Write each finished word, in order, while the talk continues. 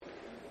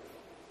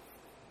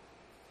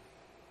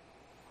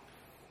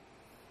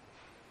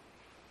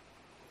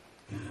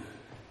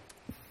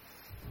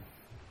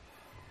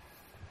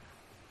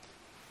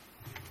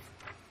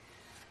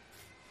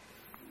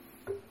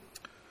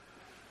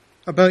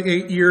About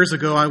 8 years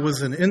ago, I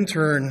was an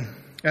intern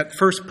at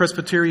First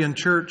Presbyterian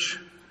Church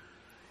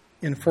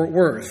in Fort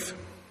Worth.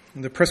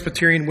 And the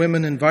Presbyterian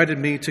women invited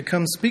me to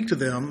come speak to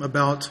them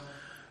about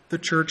the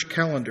church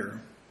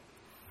calendar.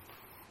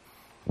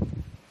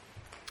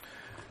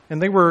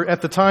 And they were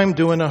at the time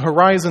doing a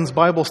Horizons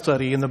Bible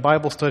study, in the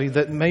Bible study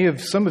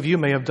that some of you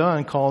may have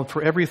done, called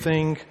For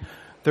Everything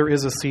There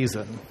Is a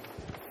Season.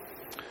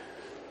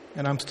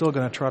 And I'm still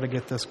going to try to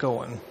get this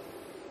going.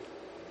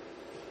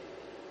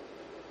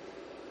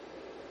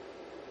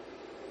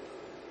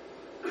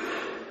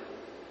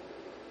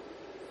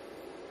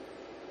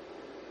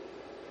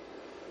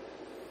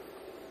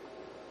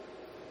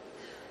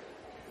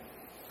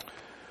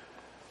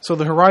 So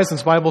the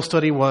Horizons Bible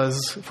study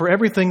was, for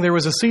everything there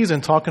was a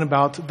season, talking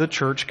about the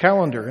church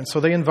calendar. And so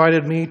they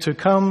invited me to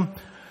come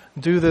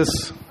do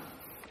this.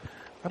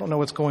 I don't know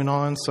what's going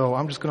on, so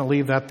I'm just going to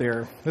leave that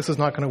there. This is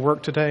not going to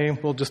work today.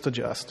 We'll just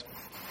adjust.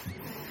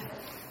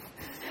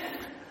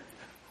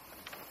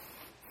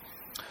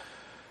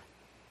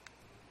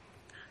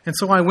 And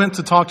so I went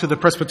to talk to the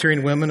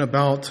Presbyterian women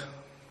about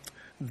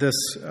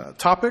this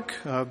topic,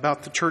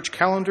 about the church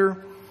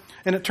calendar.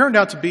 And it turned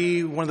out to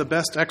be one of the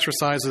best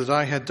exercises that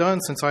I had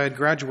done since I had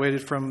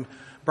graduated from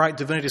Bright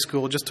Divinity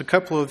School just a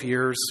couple of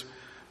years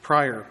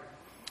prior.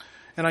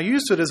 And I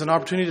used it as an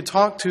opportunity to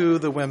talk to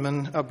the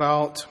women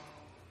about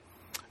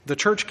the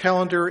church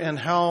calendar and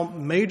how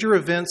major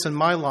events in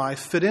my life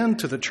fit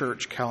into the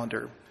church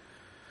calendar.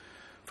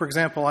 For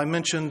example, I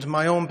mentioned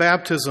my own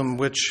baptism,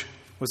 which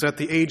was at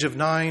the age of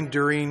 9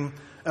 during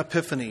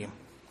Epiphany.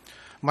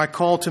 My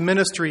call to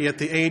ministry at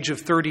the age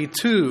of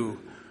 32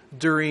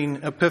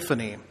 during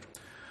Epiphany.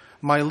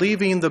 My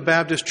leaving the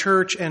Baptist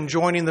church and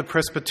joining the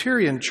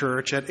Presbyterian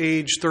church at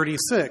age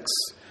 36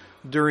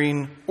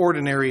 during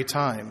ordinary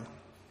time.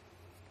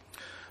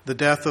 The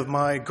death of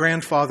my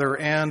grandfather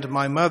and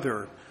my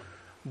mother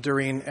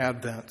during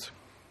Advent.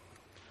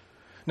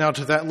 Now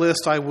to that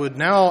list I would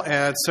now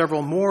add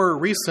several more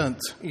recent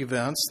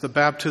events, the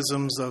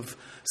baptisms of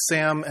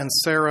Sam and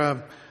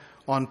Sarah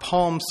on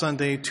Palm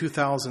Sunday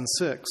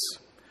 2006.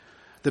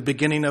 The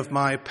beginning of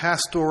my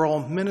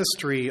pastoral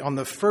ministry on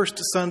the first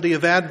Sunday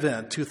of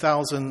Advent,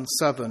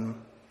 2007.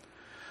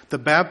 The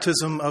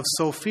baptism of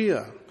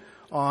Sophia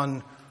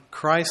on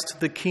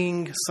Christ the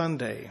King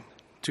Sunday,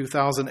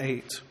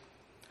 2008.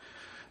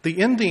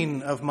 The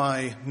ending of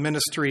my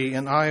ministry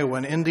in Iowa,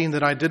 an ending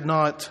that I did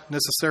not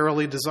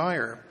necessarily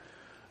desire,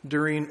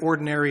 during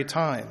ordinary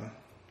time,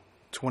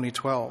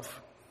 2012.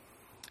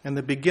 And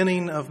the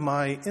beginning of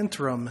my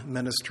interim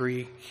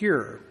ministry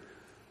here,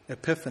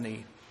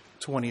 Epiphany,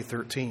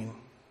 2013.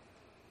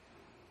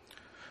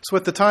 So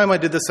at the time I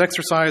did this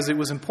exercise, it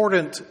was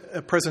important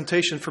a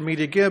presentation for me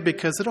to give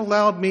because it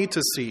allowed me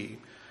to see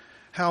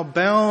how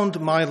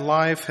bound my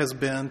life has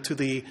been to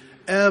the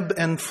ebb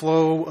and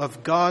flow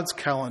of God's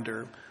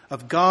calendar,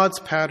 of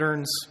God's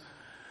patterns.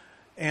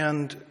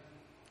 And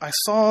I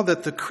saw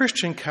that the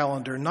Christian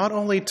calendar not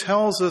only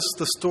tells us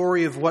the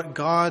story of what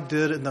God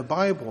did in the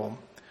Bible,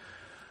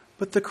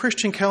 but the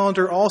Christian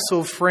calendar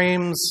also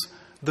frames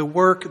the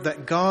work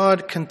that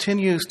God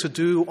continues to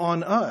do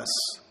on us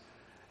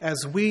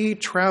as we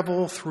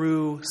travel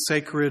through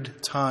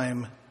sacred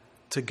time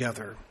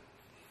together.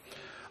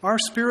 Our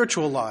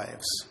spiritual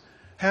lives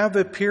have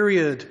a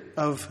period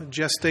of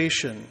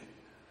gestation.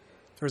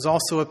 There's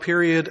also a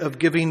period of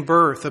giving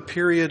birth, a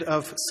period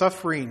of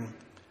suffering,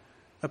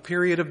 a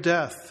period of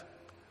death,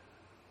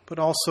 but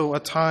also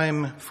a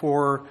time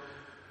for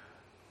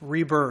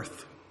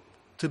rebirth,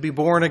 to be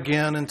born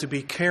again and to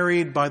be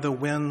carried by the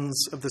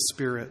winds of the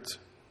Spirit.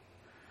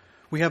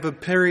 We have a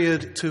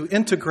period to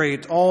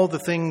integrate all the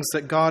things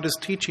that God is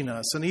teaching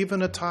us, and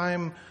even a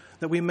time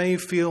that we may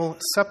feel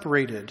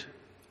separated.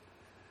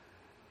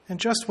 And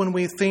just when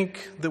we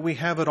think that we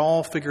have it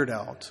all figured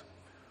out,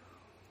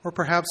 or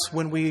perhaps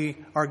when we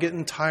are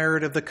getting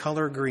tired of the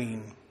color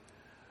green,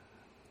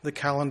 the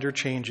calendar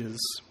changes,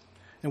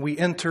 and we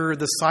enter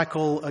the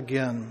cycle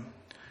again.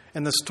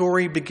 And the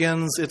story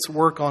begins its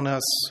work on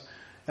us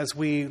as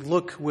we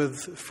look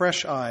with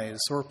fresh eyes,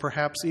 or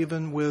perhaps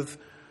even with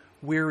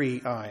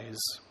weary eyes,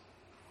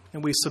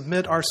 and we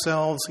submit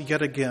ourselves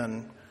yet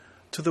again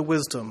to the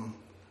wisdom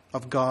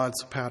of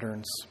God's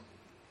patterns.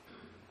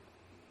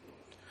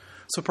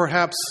 So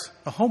perhaps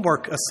a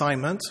homework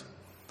assignment.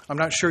 I'm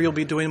not sure you'll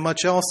be doing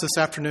much else this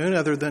afternoon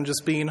other than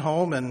just being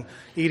home and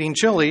eating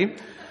chili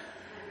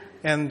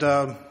and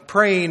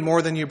praying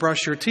more than you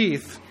brush your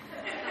teeth,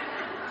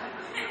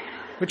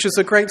 which is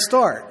a great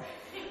start.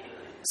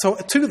 So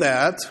to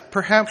that,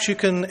 perhaps you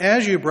can,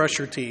 as you brush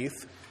your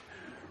teeth,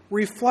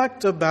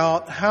 reflect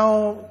about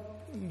how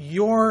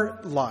your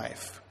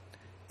life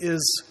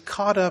is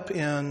caught up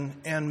in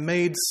and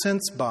made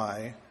sense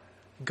by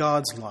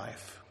God's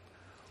life.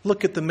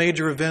 Look at the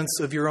major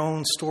events of your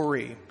own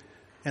story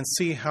and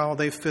see how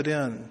they fit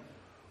in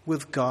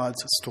with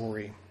God's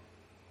story.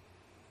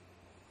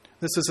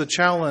 This is a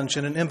challenge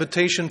and an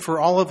invitation for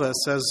all of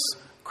us as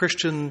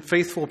Christian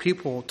faithful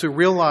people to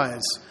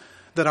realize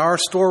that our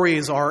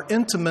stories are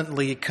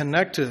intimately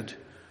connected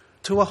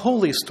to a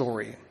holy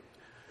story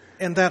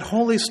And that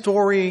holy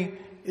story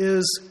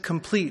is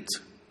complete,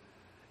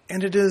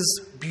 and it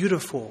is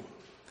beautiful,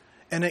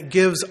 and it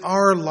gives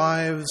our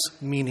lives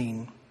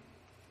meaning.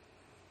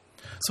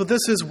 So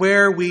this is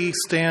where we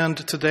stand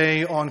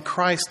today on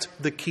Christ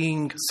the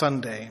King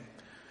Sunday.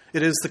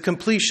 It is the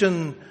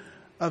completion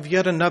of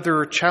yet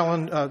another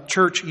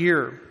church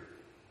year,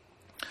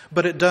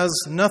 but it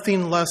does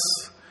nothing less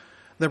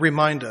than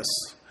remind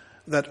us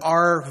that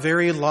our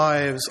very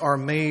lives are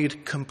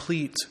made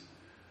complete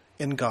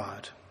in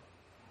God.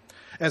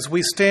 As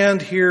we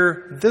stand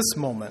here this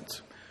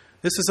moment,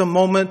 this is a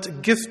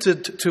moment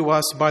gifted to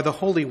us by the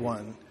Holy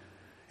One,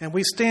 and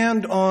we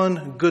stand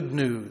on good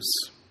news.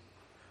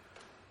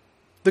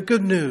 The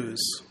good news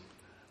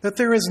that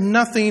there is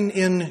nothing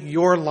in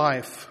your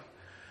life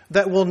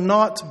that will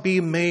not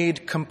be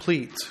made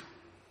complete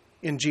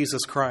in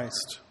Jesus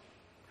Christ.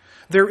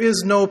 There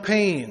is no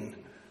pain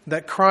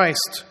that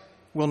Christ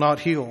will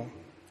not heal.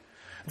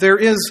 There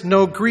is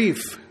no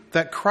grief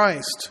that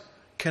Christ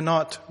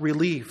cannot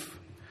relieve.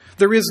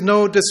 There is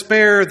no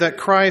despair that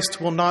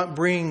Christ will not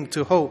bring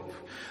to hope.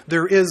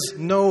 There is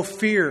no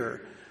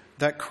fear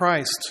that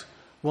Christ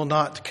will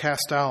not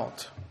cast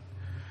out.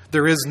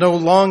 There is no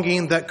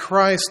longing that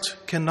Christ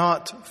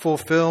cannot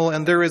fulfill,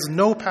 and there is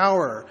no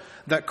power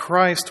that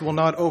Christ will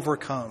not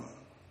overcome.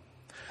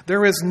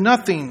 There is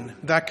nothing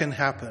that can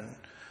happen.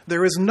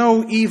 There is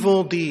no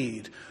evil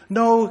deed,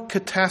 no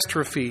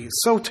catastrophe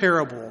so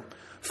terrible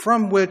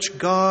from which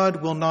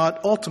God will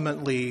not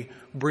ultimately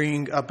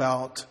bring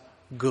about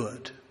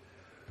good.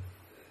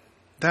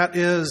 That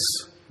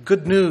is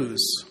good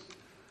news.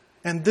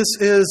 And this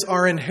is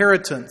our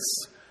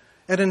inheritance,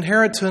 an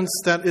inheritance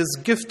that is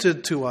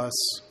gifted to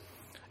us.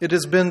 It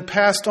has been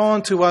passed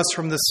on to us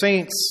from the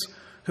saints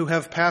who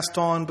have passed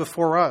on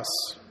before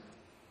us.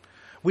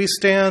 We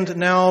stand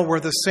now where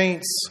the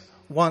saints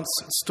once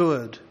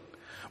stood.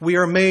 We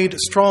are made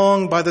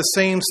strong by the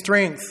same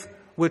strength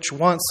which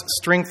once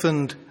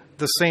strengthened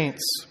the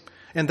saints,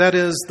 and that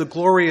is the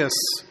glorious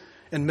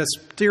and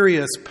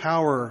mysterious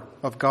power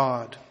of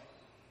God.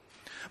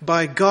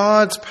 By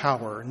God's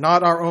power,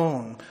 not our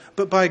own,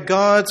 but by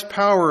God's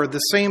power, the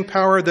same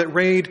power that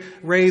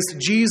raised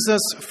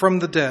Jesus from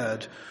the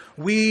dead,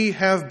 we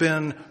have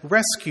been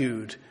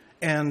rescued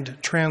and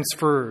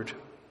transferred.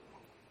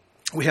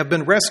 We have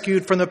been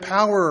rescued from the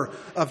power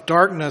of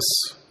darkness,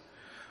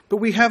 but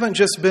we haven't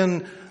just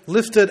been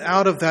lifted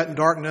out of that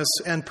darkness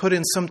and put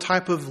in some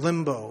type of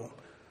limbo.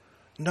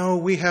 No,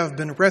 we have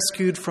been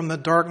rescued from the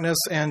darkness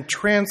and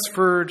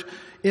transferred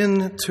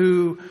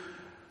into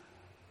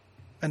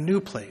a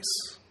new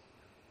place,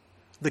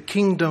 the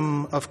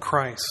kingdom of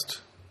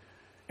Christ.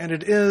 And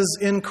it is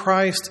in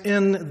Christ,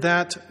 in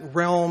that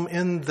realm,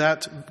 in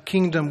that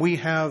kingdom, we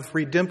have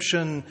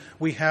redemption,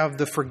 we have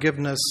the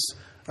forgiveness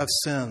of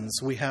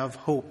sins, we have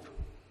hope.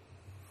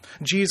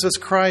 Jesus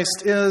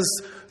Christ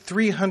is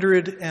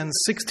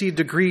 360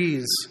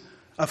 degrees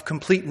of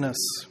completeness,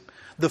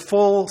 the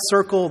full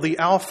circle, the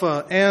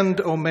Alpha and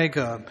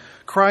Omega.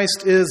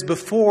 Christ is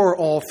before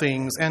all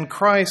things, and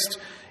Christ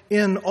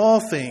in all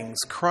things.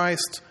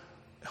 Christ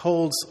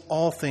holds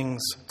all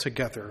things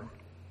together.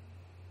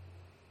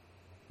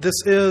 This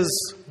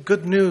is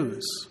good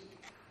news.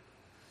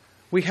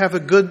 We have a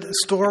good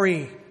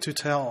story to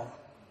tell.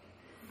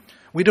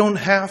 We don't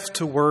have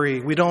to worry.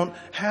 We don't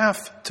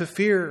have to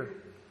fear.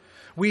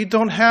 We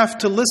don't have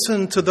to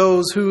listen to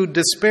those who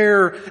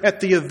despair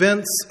at the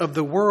events of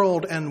the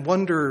world and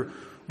wonder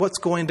what's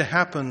going to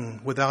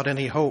happen without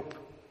any hope.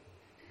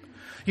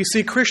 You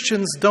see,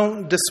 Christians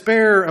don't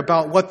despair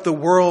about what the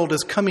world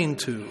is coming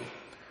to.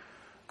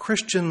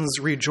 Christians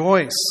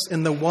rejoice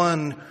in the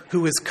one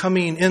who is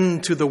coming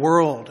into the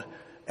world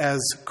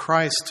as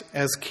Christ,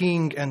 as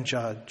King and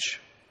Judge.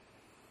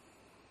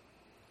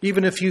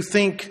 Even if you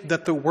think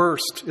that the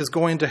worst is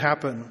going to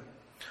happen,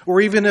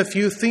 or even if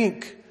you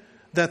think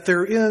that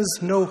there is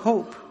no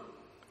hope,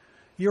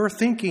 your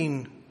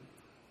thinking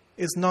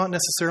is not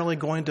necessarily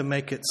going to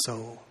make it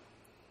so.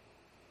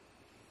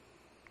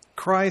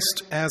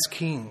 Christ as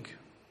King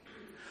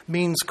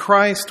means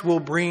Christ will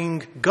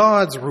bring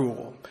God's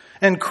rule,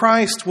 and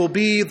Christ will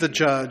be the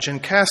judge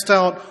and cast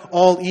out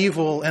all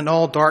evil and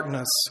all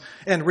darkness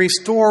and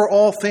restore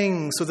all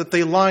things so that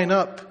they line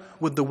up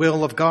with the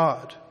will of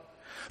God.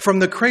 From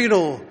the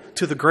cradle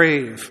to the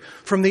grave,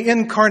 from the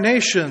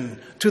incarnation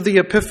to the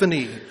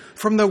epiphany,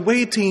 from the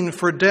waiting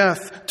for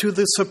death to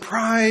the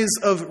surprise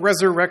of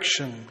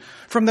resurrection,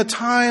 from the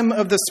time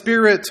of the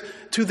Spirit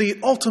to the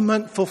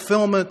ultimate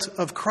fulfillment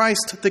of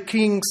Christ the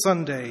King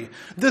Sunday.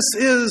 This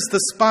is the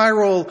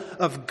spiral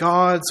of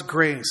God's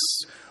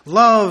grace.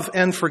 Love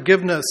and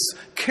forgiveness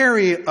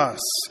carry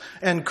us,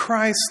 and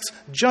Christ's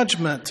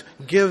judgment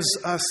gives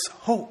us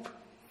hope.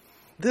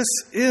 This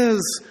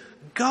is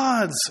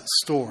God's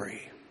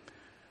story.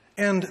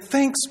 And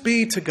thanks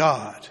be to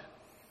God,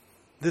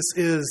 this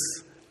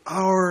is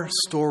our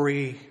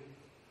story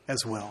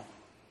as well.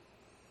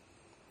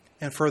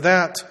 And for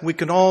that, we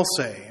can all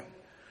say,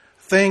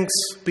 thanks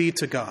be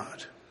to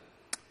God,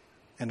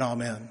 and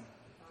amen.